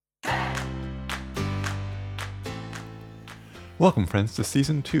Welcome, friends, to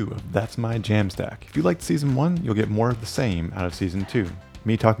Season 2 of That's My Jamstack. If you liked Season 1, you'll get more of the same out of Season 2.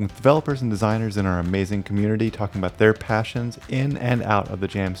 Me talking with developers and designers in our amazing community, talking about their passions in and out of the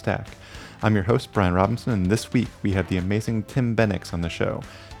Jamstack. I'm your host, Brian Robinson, and this week we have the amazing Tim Bennix on the show.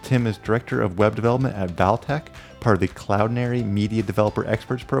 Tim is Director of Web Development at Valtech, part of the Cloudinary Media Developer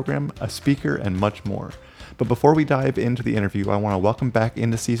Experts Program, a speaker, and much more. But before we dive into the interview, I want to welcome back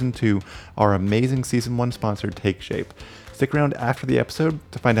into Season 2 our amazing Season 1 sponsor, TakeShape. Stick around after the episode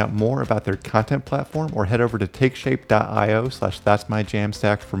to find out more about their content platform or head over to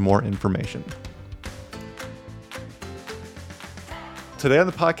takeshape.io/that'smyjamstack for more information. Today on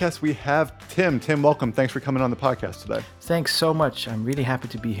the podcast, we have Tim. Tim, welcome. Thanks for coming on the podcast today. Thanks so much. I'm really happy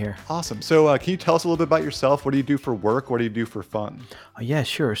to be here. Awesome. So can you tell us a little bit about yourself? What do you do for work? What do you do for fun? Yeah,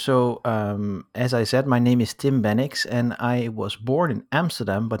 sure. So as I said, my name is Tim Bennix, and I was born in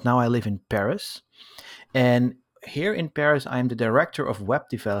Amsterdam, but now I live in Paris. And here in Paris, I'm the director of web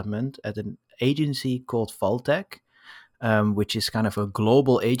development at an agency called Valtech, which is kind of a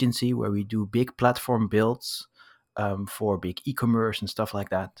global agency where we do big platform builds for big e-commerce and stuff like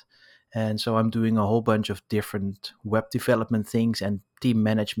that. And so I'm doing a whole bunch of different web development things and team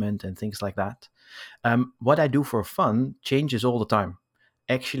management and things like that. What I do for fun changes all the time.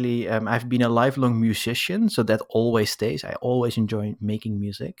 Actually, I've been a lifelong musician, so that always stays. I always enjoy making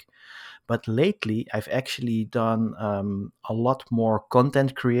music. But lately, I've actually done a lot more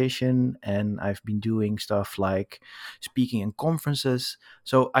content creation, and I've been doing stuff like speaking in conferences.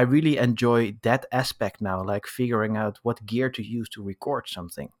 So I really enjoy that aspect now, like figuring out what gear to use to record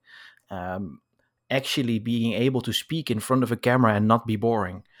something. Actually being able to speak in front of a camera and not be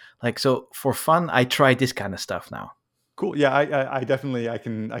boring. Like, so for fun, I try this kind of stuff now. Cool. Yeah, I definitely I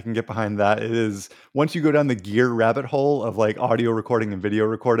can get behind that. It is once you go down the gear rabbit hole of like audio recording and video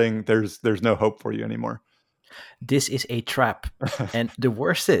recording, there's no hope for you anymore. This is a trap. And the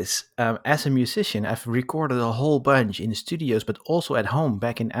worst is, as a musician, I've recorded a whole bunch in the studios, but also at home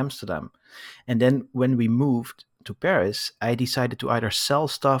back in Amsterdam. And then when we moved to Paris, I decided to either sell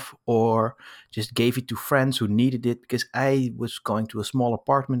stuff or just gave it to friends who needed it because I was going to a small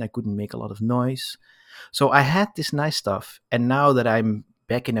apartment. I couldn't make a lot of noise. So I had this nice stuff. And now that I'm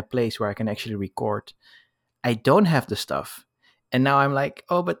back in a place where I can actually record, I don't have the stuff. And now I'm like,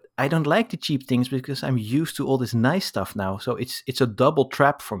 oh, but I don't like the cheap things because I'm used to all this nice stuff now. So it's a double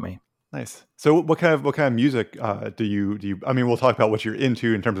trap for me. Nice. So what kind of music do you? I mean, we'll talk about what you're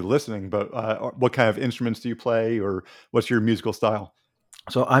into in terms of listening, but what kind of instruments do you play, or what's your musical style?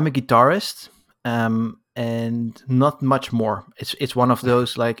 So I'm a guitarist, and not much more. It's one of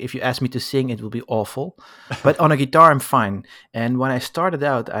those, like, if you ask me to sing, it will be awful. But on a guitar, I'm fine. And when I started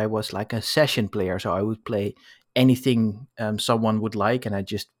out, I was like a session player, so I would play anything someone would like, and I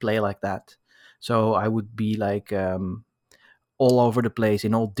just play like that. So I would be like all over the place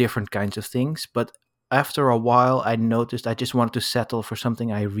in all different kinds of things. But after a while, I noticed I just wanted to settle for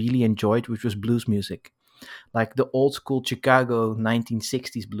something I really enjoyed, which was blues music. Like the old school Chicago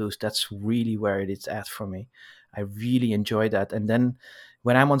 1960s blues. That's really where it is at for me. I really enjoy that. And then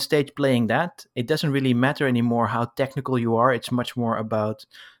when I'm on stage playing that, it doesn't really matter anymore how technical you are. It's much more about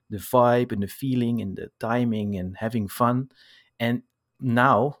the vibe and the feeling and the timing and having fun. And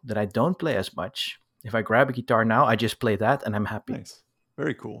now that I don't play as much, if I grab a guitar now, I just play that and I'm happy. Nice.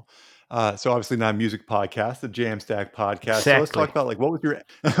 Very cool. So obviously not a music podcast, the Jamstack podcast. Exactly. So let's talk about like what was your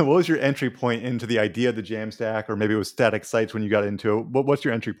what was your entry point into the idea of the Jamstack, or maybe it was static sites when you got into it. What's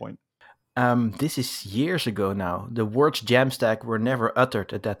your entry point? This is years ago now. The words Jamstack were never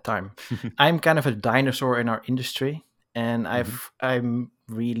uttered at that time. I'm kind of a dinosaur in our industry, and I'm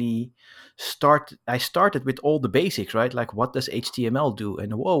really I started with all the basics, right? Like, what does HTML do?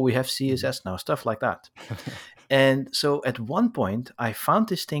 And whoa, we have CSS now, stuff like that. And so at one point, I found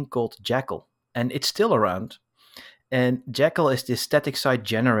this thing called Jekyll, and it's still around. And Jekyll is this static site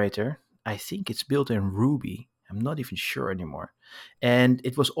generator. I think it's built in Ruby. I'm not even sure anymore. And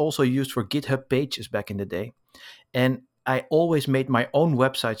it was also used for GitHub pages back in the day. And I always made my own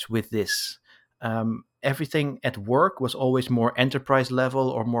websites with this. Everything at work was always more enterprise level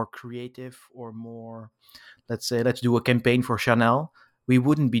or more creative or more, let's say, let's do a campaign for Chanel. We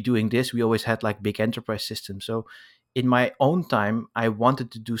wouldn't be doing this. We always had like big enterprise systems. So in my own time, I wanted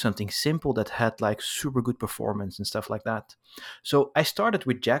to do something simple that had like super good performance and stuff like that. So I started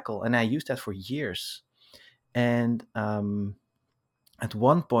with Jekyll and I used that for years. And at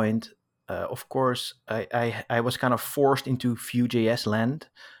one point, of course, I was kind of forced into Vue.js land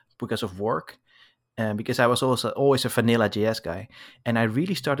because of work. Because I was also always a vanilla JS guy. And I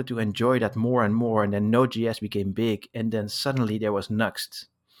really started to enjoy that more and more. And then Node.js became big. And then suddenly there was Nuxt.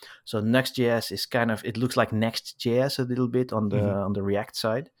 So Nuxt.js is kind of, it looks like Next.js a little bit on the Mhm. on the React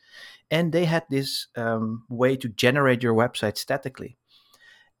side. And they had this way to generate your website statically.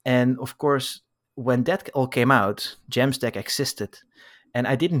 And of course, when that all came out, Jamstack existed. And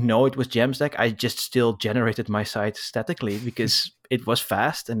I didn't know it was Jamstack. I just still generated my site statically because it was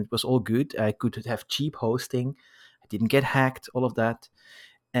fast and it was all good. I could have cheap hosting. I didn't get hacked, all of that.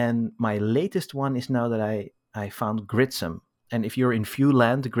 And my latest one is now that I found Gritsum. And if you're in Vue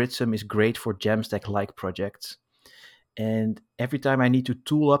land, Gritsum is great for Jamstack-like projects. And every time I need to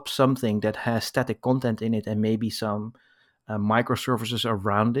tool up something that has static content in it and maybe some microservices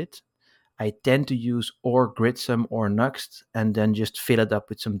around it, I tend to use or Gritsum or Nuxt and then just fill it up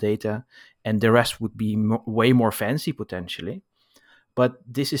with some data. And the rest would be way more fancy potentially. But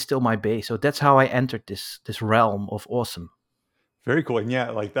this is still my base. So that's how I entered this realm of awesome. Very cool. And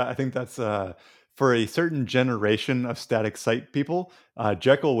yeah, like that, I think that's for a certain generation of static site people,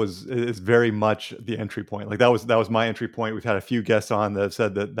 Jekyll is very much the entry point. Like that was my entry point. We've had a few guests on that have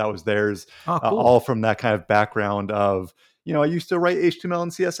said that that was theirs, Oh, cool. all from that kind of background of, I used to write HTML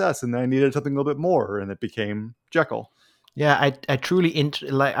and CSS, and then I needed something a little bit more, and it became Jekyll. Yeah, I truly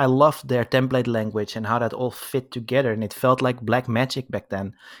like I loved their template language and how that all fit together, and it felt like black magic back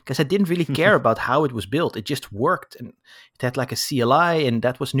then because I didn't really care about how it was built. It just worked, and it had like a CLI, and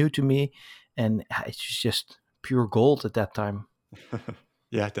that was new to me, and it's just pure gold at that time.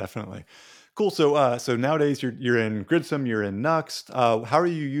 Yeah, definitely. Cool. So nowadays you're in Gridsome, you're in Nuxt. How are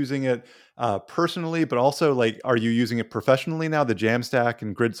you using it personally, but also like, are you using it professionally now? The Jamstack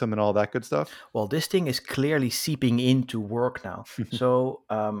and Gridsome and all that good stuff. Well, this thing is clearly seeping into work now. So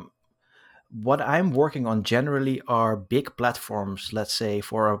what I'm working on generally are big platforms, let's say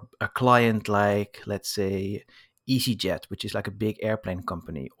for a client like, let's say, EasyJet, which is like a big airplane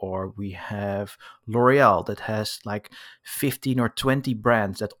company, or we have L'Oreal that has like 15 or 20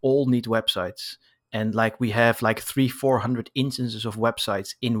 brands that all need websites. And like we have like 400 instances of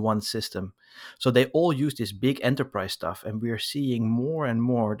websites in one system. So they all use this big enterprise stuff. And we are seeing more and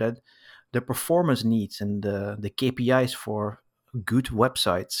more that the performance needs and the KPIs for good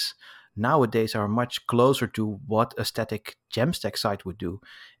websites nowadays are much closer to what a static Jamstack site would do,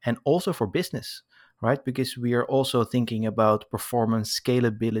 and also for business, right? Because we are also thinking about performance,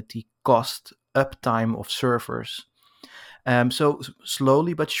 scalability, cost, uptime of servers. So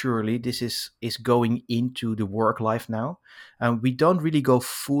slowly but surely, this is going into the work life now. We don't really go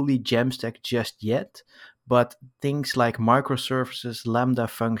fully Jamstack just yet, but things like microservices, Lambda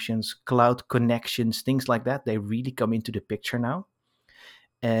functions, cloud connections, things like that, they really come into the picture now.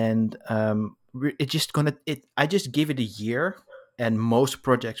 And it just gonna it. I just give it a year, and most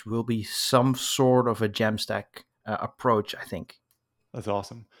projects will be some sort of a Jamstack approach, I think. That's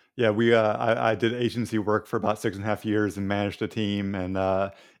awesome. Yeah, I did agency work for about 6.5 years and managed a team, and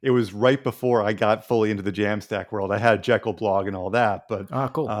it was right before I got fully into the Jamstack world. I had a Jekyll blog and all that, but Ah,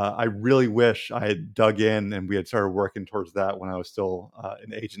 cool. I really wish I had dug in and we had started working towards that when I was still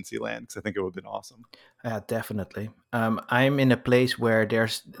in agency land, because I think it would have been awesome. Yeah, definitely. I'm in a place where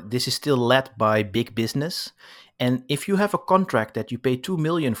this is still led by big business, and if you have a contract that you pay 2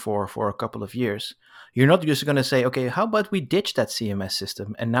 million for a couple of years, you're not just going to say, okay, how about we ditch that CMS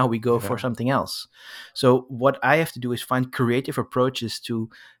system and now we go for Yeah. something else. So what I have to do is find creative approaches to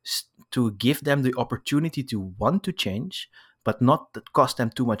give them the opportunity to want to change, but not that cost them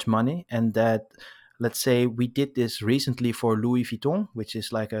too much money, and that. Let's say we did this recently for Louis Vuitton, which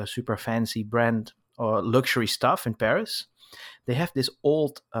is like a super fancy brand or luxury stuff in Paris. They have this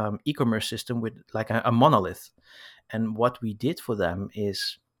old e-commerce system with like a monolith. And what we did for them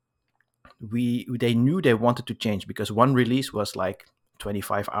is they knew they wanted to change because one release was like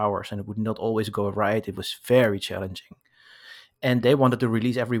 25 hours and it would not always go right. It was very challenging. And they wanted to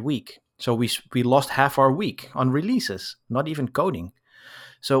release every week. So we lost half our week on releases, not even coding.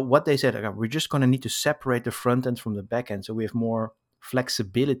 So what they said, okay, we're just going to need to separate the front end from the back end so we have more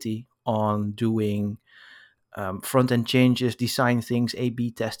flexibility on doing front end changes, design things, A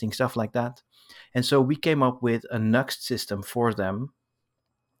B testing, stuff like that. And so we came up with a Nuxt system for them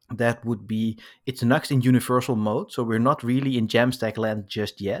that would be it's Nuxt in universal mode. So we're not really in Jamstack land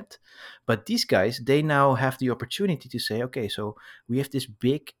just yet. But these guys, they now have the opportunity to say, okay, so we have this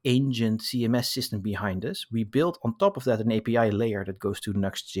big ancient CMS system behind us. We built on top of that an API layer that goes to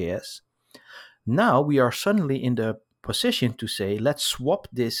Nuxt.js. Now we are suddenly in the position to say, let's swap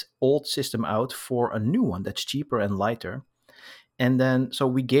this old system out for a new one that's cheaper and lighter. And then, so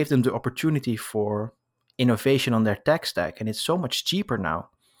we gave them the opportunity for innovation on their tech stack, and it's so much cheaper now.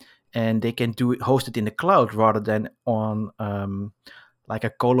 And they can do it, host it in the cloud rather than on like a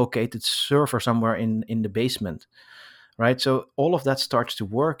co-located server somewhere in the basement. right? So all of that starts to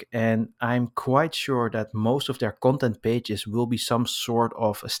work, and I'm quite sure that most of their content pages will be some sort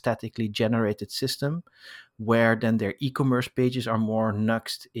of a statically generated system, where then their e-commerce pages are more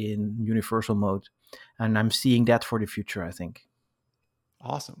nuxed in universal mode. And I'm seeing that for the future, I think.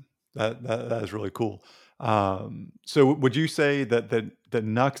 Awesome. That is really cool. So would you say that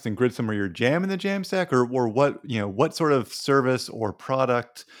Nuxt and Gridsome are your jam in the Jamstack, or what sort of service or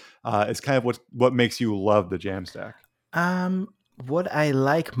product is kind of what makes you love the Jamstack? Um, what I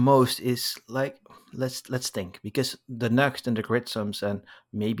like most is like, let's think, because the Nuxt and the Gritsums and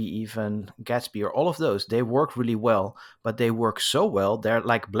maybe even Gatsby or all of those, they work really well, but they work so well they're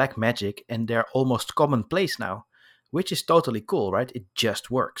like black magic, and they're almost commonplace now, which is totally cool, right? It just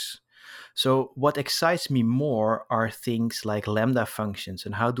works. So what excites me more are things like Lambda functions,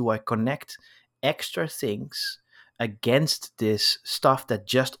 and how do I connect extra things against this stuff that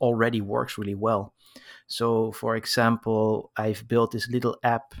just already works really well. So, for example, I've built this little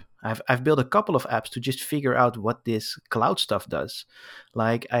app. I've built a couple of apps to just figure out what this cloud stuff does.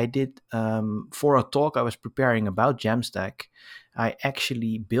 Like I did for a talk I was preparing about Jamstack. I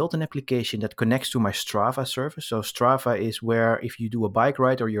actually built an application that connects to my Strava service. So Strava is where if you do a bike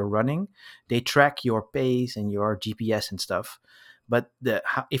ride or you're running, they track your pace and your GPS and stuff. But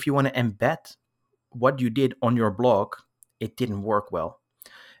if you want to embed what you did on your blog, it didn't work well.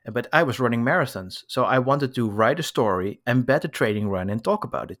 But I was running marathons, so I wanted to write a story, embed a training run, and talk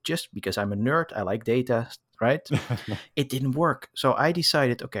about it. Just because I'm a nerd, I like data, right? It didn't work, so I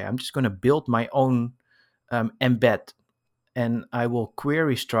decided, okay, I'm just going to build my own embed, and I will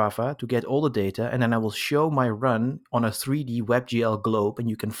query Strava to get all the data, and then I will show my run on a 3D WebGL globe, and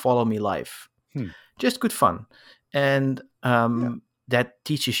you can follow me live. Hmm. Just good fun. And Yeah. that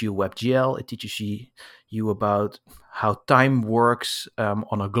teaches you WebGL. It teaches you about how time works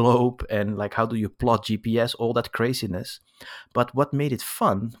on a globe, and like how do you plot GPS, all that craziness. But what made it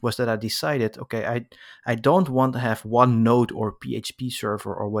fun was that I decided, okay, I don't want to have one node or PHP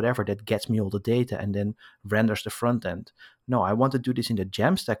server or whatever that gets me all the data and then renders the front end. No, I want to do this in the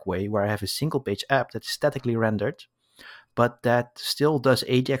Jamstack way, where I have a single page app that's statically rendered, but that still does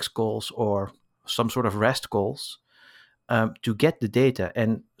AJAX calls or some sort of REST calls to get the data.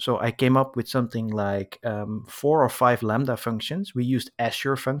 And so I came up with something like 4 or 5 Lambda functions. We used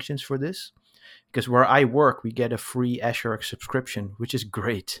Azure functions for this, because where I work, we get a free Azure subscription, which is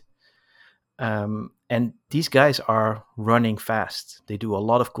great. And these guys are running fast. They do a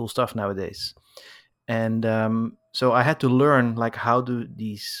lot of cool stuff nowadays. And so I had to learn like how do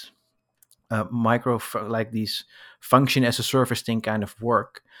these like these function as a service thing kind of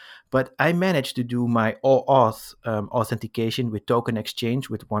work. But I managed to do my OAuth authentication with token exchange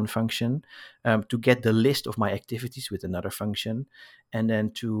with one function, to get the list of my activities with another function, and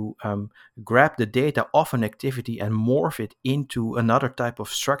then to grab the data of an activity and morph it into another type of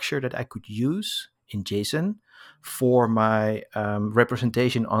structure that I could use in JSON for my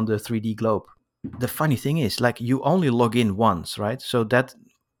representation on the 3D globe. The funny thing is, like, you only log in once, right? So that,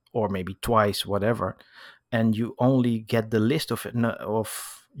 or maybe twice, whatever, and you only get the list of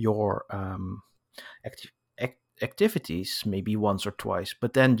your activities maybe once or twice,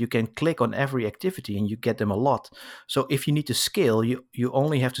 but then you can click on every activity and you get them a lot. So if you need to scale, you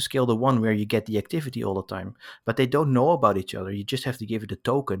only have to scale the one where you get the activity all the time, but they don't know about each other. You just have to give it a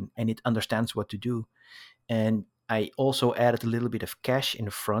token and it understands what to do. And I also added a little bit of cache in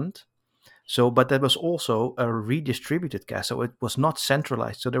the front. So, but that was also a redistributed cache. So it was not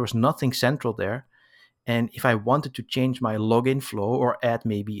centralized. So there was nothing central there. And if I wanted to change my login flow or add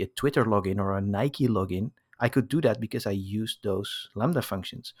maybe a Twitter login or a Nike login, I could do that because I used those Lambda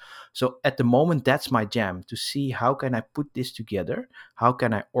functions. So at the moment, that's my jam, to see how can I put this together, how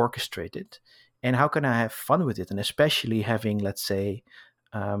can I orchestrate it, and how can I have fun with it. And especially having, let's say,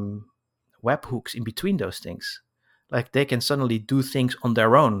 um, webhooks in between those things. Like they can suddenly do things on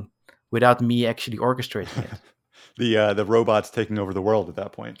their own without me actually orchestrating it. The robots taking over the world at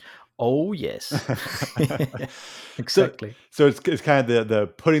that point. Oh, yes. So Exactly. so it's kind of the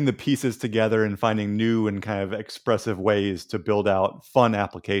putting the pieces together and finding new and kind of expressive ways to build out fun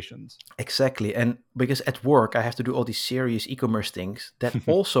applications. Exactly. And because at work I have to do all these serious e-commerce things that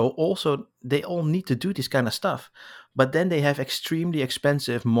also they all need to do this kind of stuff. But then they have extremely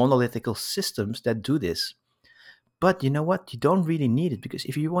expensive monolithical systems that do this. But you know what? You don't really need it, because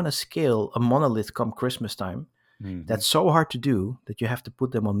if you want to scale a monolith come Christmas time, Mhm. that's so hard to do that you have to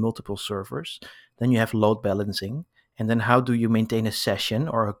put them on multiple servers. Then you have load balancing. And then how do you maintain a session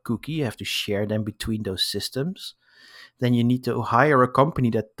or a cookie? You have to share them between those systems. Then you need to hire a company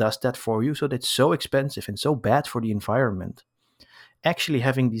that does that for you. So that's so expensive and so bad for the environment. Actually,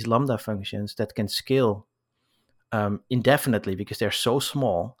 having these Lambda functions that can scale indefinitely because they're so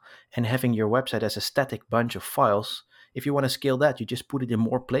small, and having your website as a static bunch of files, if you want to scale that, you just put it in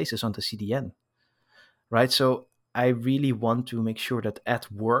more places on the CDN, right? So I really want to make sure that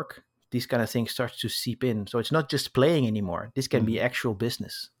at work, these kind of things starts to seep in. So it's not just playing anymore. This can be Mhm. actual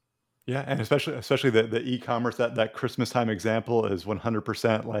business. Yeah, and especially the e-commerce, that Christmas time example is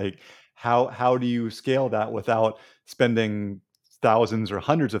 100% like, how do you scale that without spending thousands or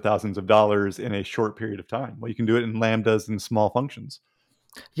hundreds of thousands of dollars in a short period of time? Well, you can do it in lambdas and small functions.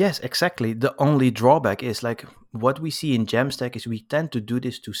 Yes, exactly. The only drawback is like what we see in Jamstack is we tend to do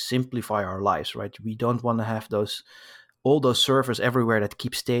this to simplify our lives, right? We don't want to have those all those servers everywhere that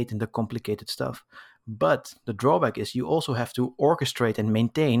keep state and the complicated stuff. But the drawback is you also have to orchestrate and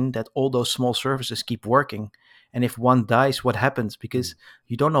maintain that all those small services keep working. And if one dies, what happens? Mm. Because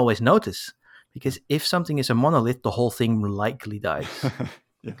you don't always notice. Yeah. Because if something is a monolith, the whole thing likely dies.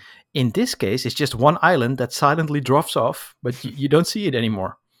 Yeah. In this case, it's just one island that silently drops off, but you don't see it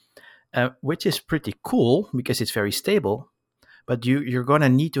anymore, which is pretty cool because it's very stable. But you're going to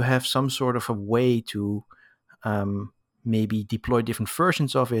need to have some sort of a way to um, maybe deploy different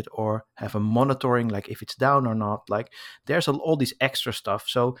versions of it or have a monitoring, like if it's down or not. Like there's all this extra stuff.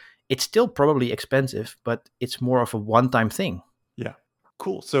 So it's still probably expensive, but it's more of a one-time thing. Yeah.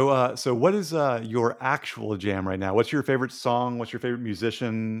 Cool. So what is your actual jam right now? What's your favorite song? What's your favorite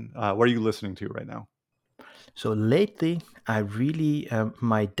musician? What are you listening to right now? So lately, I really,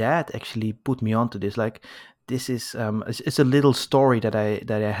 my dad actually put me onto this. Like, this is, it's a little story that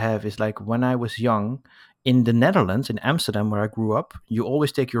I have. Is like when I was young in the Netherlands, in Amsterdam, where I grew up. You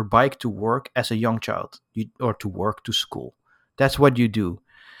always take your bike to work as a young child, or to work to school. That's what you do.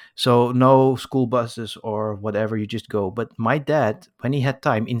 So no school buses or whatever. You just go. But my dad, when he had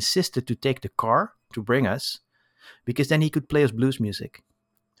time, insisted to take the car to bring us because then he could play us blues music,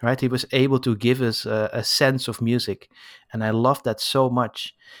 right? He was able to give us a sense of music, and I love that so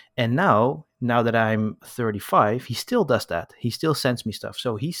much. And now that I'm 35, he still does that. He still sends me stuff.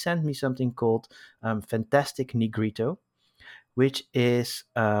 So he sent me something called Fantastic Negrito, which is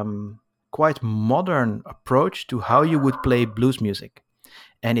quite modern approach to how you would play blues music,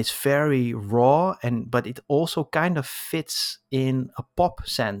 and it's very raw, and but it also kind of fits in a pop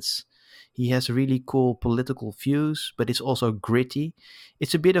sense. He has really cool political views, but it's also gritty.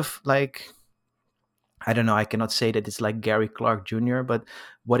 It's a bit of like, I don't know, I cannot say that it's like Gary Clark Jr., but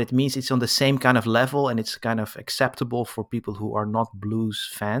what it means, it's on the same kind of level and it's kind of acceptable for people who are not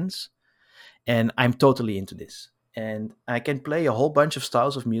blues fans. And I'm totally into this. And I can play a whole bunch of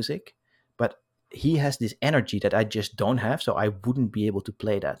styles of music, but he has this energy that I just don't have, so I wouldn't be able to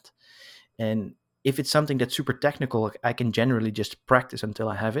play that. And if it's something that's super technical, I can generally just practice until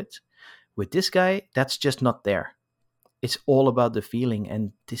I have it. With this guy, that's just not there. It's all about the feeling,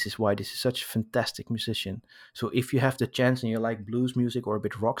 and this is why this is such a fantastic musician. So if you have the chance and you like blues music or a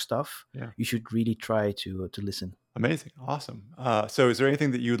bit rock stuff, Yeah. you should really try to listen. Amazing. Awesome. So is there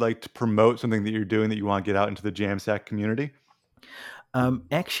anything that you'd like to promote, something that you're doing that you want to get out into the Jamstack community?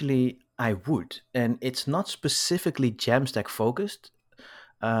 Actually, I would, and it's not specifically Jamstack focused.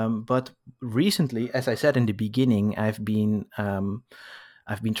 But recently, as I said in the beginning, I've been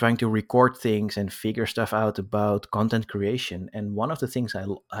trying to record things and figure stuff out about content creation. And one of the things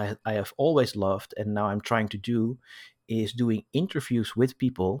I have always loved, and now I'm trying to do, is doing interviews with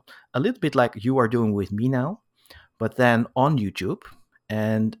people, a little bit like you are doing with me now, but then on YouTube.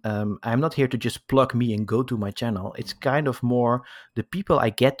 And I'm not here to just plug me and go to my channel. It's kind of more the people I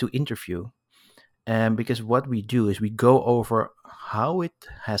get to interview, because what we do is we go over how it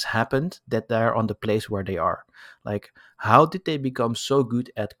has happened that they're on the place where they are. Like, how did they become so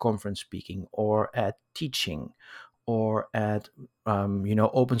good at conference speaking or at teaching or at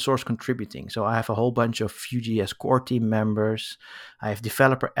open source contributing? So I have a whole bunch of Vue.js core team members. I have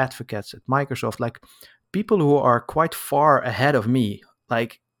developer advocates at Microsoft, like people who are quite far ahead of me.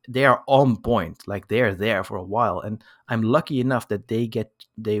 Like, they are on point, like they're there for a while, and I'm lucky enough that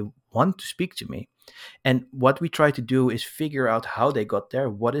they want to speak to me. And what we try to do is figure out how they got there,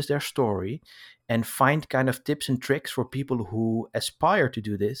 what is their story, and find kind of tips and tricks for people who aspire to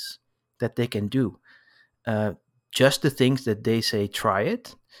do this that they can do. Uh, just the things that they say, try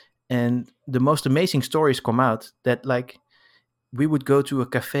it. And the most amazing stories come out that, like, we would go to a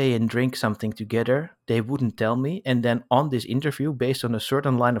cafe and drink something together. They wouldn't tell me. And then on this interview, based on a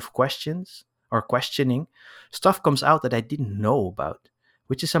certain line of questions or questioning, stuff comes out that I didn't know about,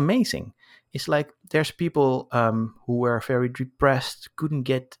 which is amazing. It's like there's people who were very depressed, couldn't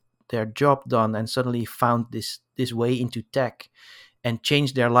get their job done, and suddenly found this way into tech and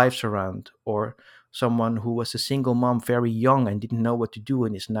changed their lives around. Or someone who was a single mom very young and didn't know what to do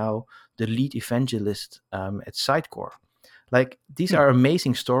and is now the lead evangelist at Sitecore. Like, these are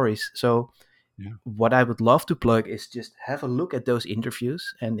amazing stories. So Yeah. what I would love to plug is just have a look at those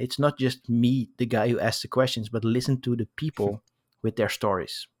interviews. And it's not just me, the guy who asks the questions, but listen to the people with their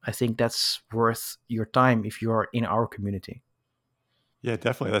stories. I think that's worth your time if you're in our community. Yeah,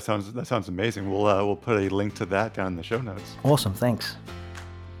 definitely. That sounds amazing. We'll put a link to that down in the show notes. Awesome. Thanks.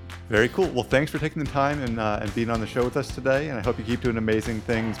 Very cool. Well, thanks for taking the time and being on the show with us today. And I hope you keep doing amazing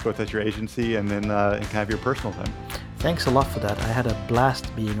things both at your agency and then in kind of your personal time. Thanks a lot for that. I had a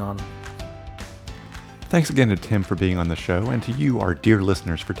blast being on. Thanks again to Tim for being on the show, and to you, our dear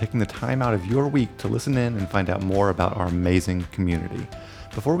listeners, for taking the time out of your week to listen in and find out more about our amazing community.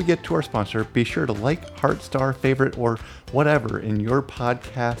 Before we get to our sponsor, be sure to like, heart, star, favorite, or whatever in your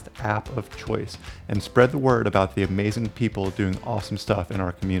podcast app of choice, and spread the word about the amazing people doing awesome stuff in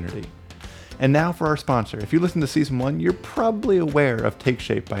our community. And now for our sponsor. If you listen to Season 1, you're probably aware of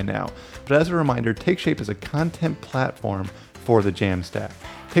TakeShape by now. But as a reminder, TakeShape is a content platform for the Jamstack.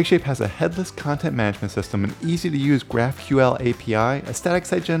 TakeShape has a headless content management system, an easy-to-use GraphQL API, a static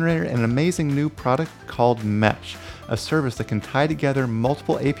site generator, and an amazing new product called Mesh, a service that can tie together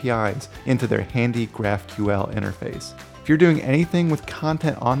multiple APIs into their handy GraphQL interface. If you're doing anything with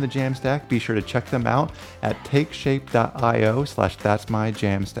content on the Jamstack, be sure to check them out at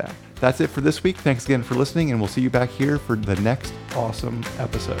takeshape.io/that'smyjamstack. That's it for this week. Thanks again for listening, and we'll see you back here for the next awesome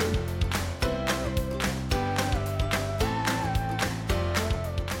episode.